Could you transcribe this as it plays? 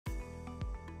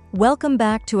Welcome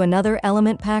back to another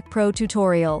Element Pack Pro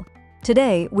tutorial.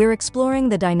 Today, we're exploring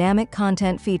the Dynamic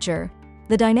Content feature.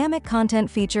 The Dynamic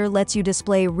Content feature lets you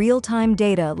display real-time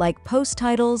data like post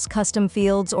titles, custom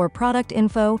fields, or product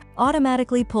info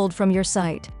automatically pulled from your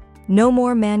site. No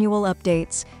more manual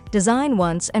updates. Design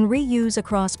once and reuse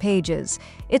across pages.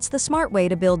 It's the smart way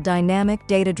to build dynamic,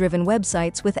 data-driven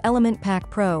websites with Element Pack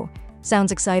Pro.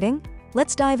 Sounds exciting?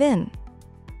 Let's dive in.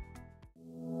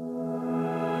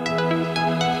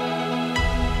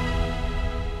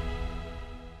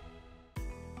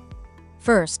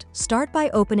 First, start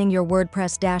by opening your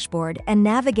WordPress dashboard and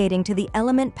navigating to the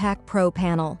Element Pack Pro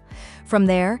panel. From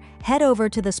there, head over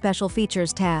to the Special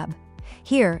Features tab.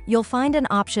 Here, you'll find an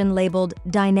option labeled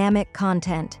Dynamic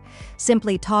Content.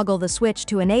 Simply toggle the switch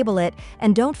to enable it,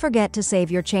 and don't forget to save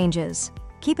your changes.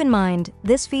 Keep in mind,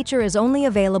 this feature is only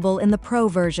available in the Pro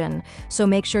version, so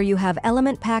make sure you have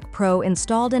Element Pack Pro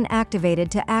installed and activated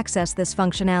to access this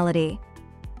functionality.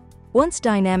 Once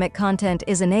Dynamic Content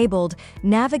is enabled,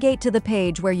 navigate to the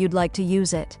page where you'd like to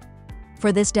use it.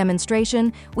 For this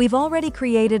demonstration, we've already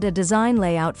created a design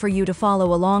layout for you to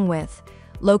follow along with.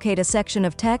 Locate a section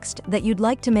of text that you'd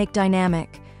like to make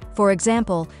dynamic. For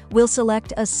example, we'll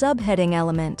select a subheading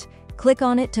element. Click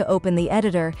on it to open the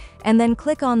editor, and then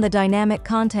click on the Dynamic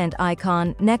Content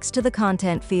icon next to the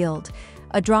Content field.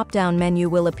 A drop-down menu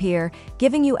will appear,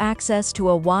 giving you access to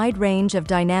a wide range of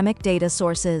dynamic data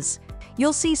sources.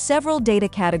 You'll see several data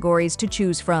categories to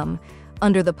choose from.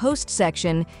 Under the Post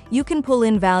section, you can pull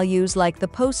in values like the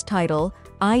post title,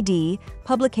 ID,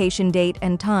 publication date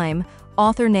and time,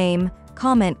 author name,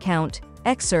 comment count,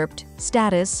 excerpt,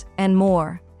 status, and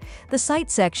more. The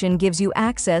Site section gives you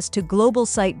access to global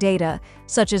site data,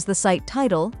 such as the site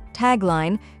title,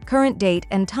 tagline, current date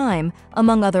and time,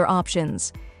 among other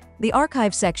options. The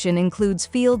Archive section includes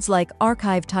fields like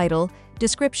archive title,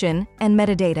 description, and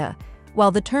metadata,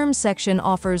 while the Terms section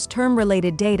offers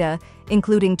term-related data,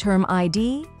 including term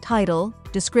ID, title,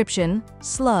 description,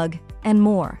 slug, and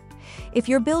more. If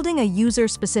you're building a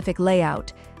user-specific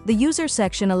layout, the User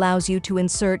section allows you to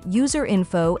insert user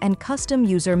info and custom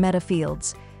user meta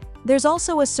fields. There's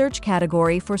also a search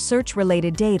category for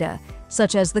search-related data,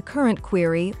 such as the current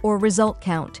query or result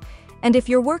count. And if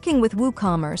you're working with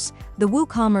WooCommerce, the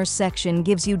WooCommerce section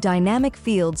gives you dynamic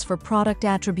fields for product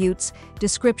attributes,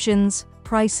 descriptions,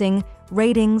 pricing,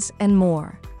 ratings, and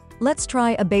more. Let's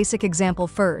try a basic example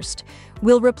first.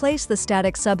 We'll replace the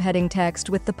static subheading text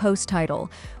with the post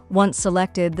title. Once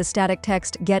selected, the static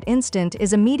text Get Instant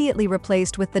is immediately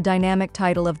replaced with the dynamic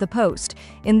title of the post,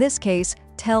 in this case,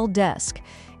 Tell Desk.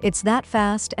 It's that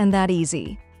fast and that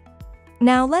easy.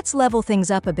 Now let's level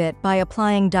things up a bit by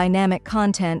applying dynamic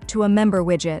content to a member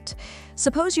widget.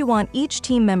 Suppose you want each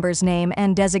team member's name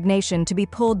and designation to be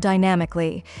pulled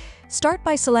dynamically. Start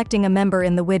by selecting a member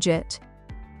in the widget.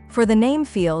 For the name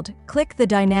field, click the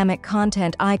Dynamic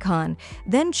Content icon,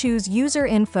 then choose User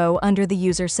Info under the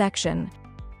User section.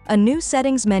 A new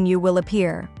settings menu will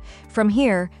appear. From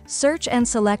here, search and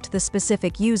select the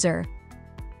specific user.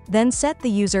 Then set the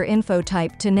user info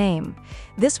type to name.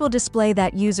 This will display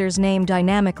that user's name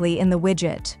dynamically in the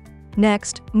widget.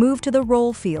 Next, move to the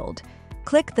Role field.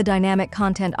 Click the Dynamic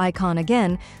Content icon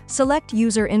again, select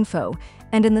User Info,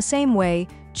 and in the same way,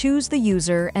 choose the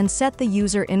user and set the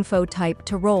user info type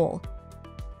to role.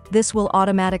 This will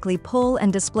automatically pull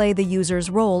and display the user's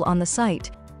role on the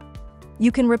site.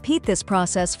 You can repeat this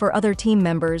process for other team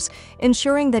members,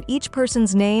 ensuring that each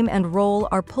person's name and role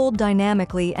are pulled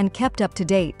dynamically and kept up to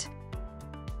date.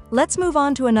 Let's move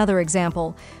on to another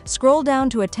example. Scroll down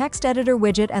to a text editor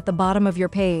widget at the bottom of your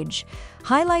page.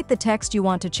 Highlight the text you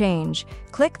want to change,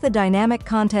 click the Dynamic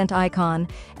Content icon,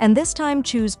 and this time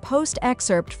choose Post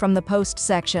Excerpt from the Post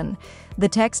section. The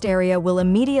text area will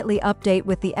immediately update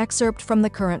with the excerpt from the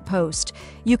current post.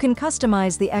 You can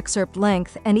customize the excerpt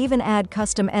length and even add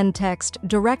custom end text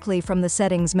directly from the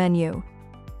Settings menu.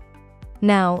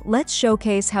 Now, let's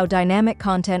showcase how dynamic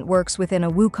content works within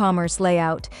a WooCommerce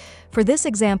layout. For this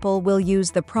example, we'll use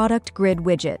the Product Grid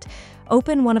widget.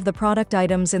 Open one of the product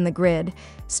items in the grid.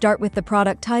 Start with the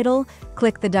product title,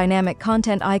 click the Dynamic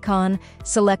Content icon,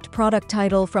 select Product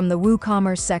Title from the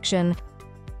WooCommerce section,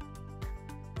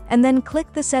 and then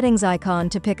click the Settings icon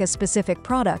to pick a specific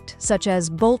product, such as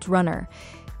Bolt Runner.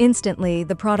 Instantly,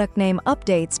 the product name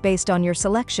updates based on your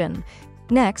selection.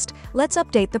 Next, let's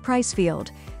update the price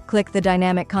field. Click the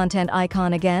Dynamic Content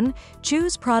icon again,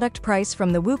 choose Product Price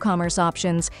from the WooCommerce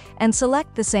options, and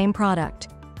select the same product.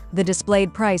 The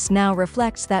displayed price now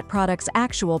reflects that product's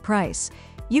actual price.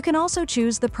 You can also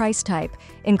choose the price type,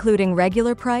 including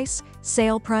regular price,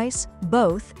 sale price,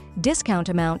 both, discount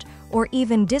amount, or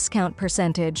even discount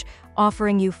percentage,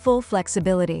 offering you full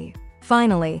flexibility.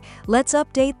 Finally, let's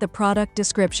update the product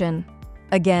description.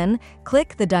 Again,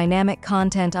 click the dynamic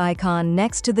content icon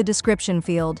next to the description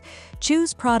field,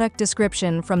 choose Product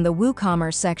Description from the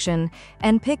WooCommerce section,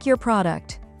 and pick your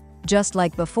product. Just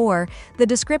like before, the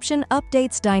description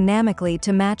updates dynamically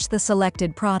to match the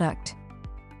selected product.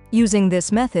 Using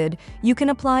this method, you can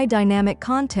apply dynamic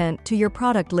content to your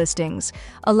product listings,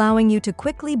 allowing you to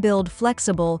quickly build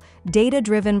flexible,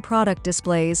 data-driven product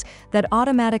displays that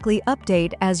automatically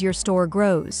update as your store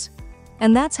grows.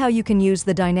 And that's how you can use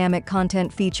the dynamic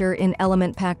content feature in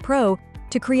Element Pack Pro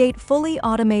to create fully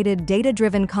automated,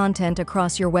 data-driven content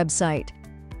across your website.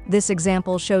 This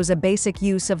example shows a basic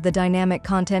use of the dynamic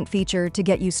content feature to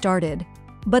get you started.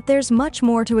 But there's much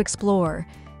more to explore.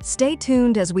 Stay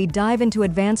tuned as we dive into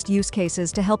advanced use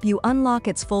cases to help you unlock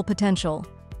its full potential.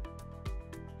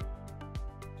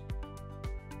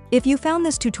 If you found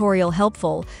this tutorial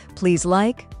helpful, please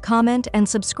like, comment, and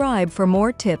subscribe for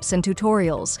more tips and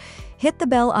tutorials. Hit the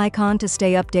bell icon to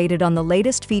stay updated on the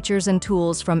latest features and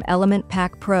tools from Element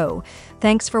Pack Pro.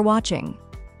 Thanks for watching.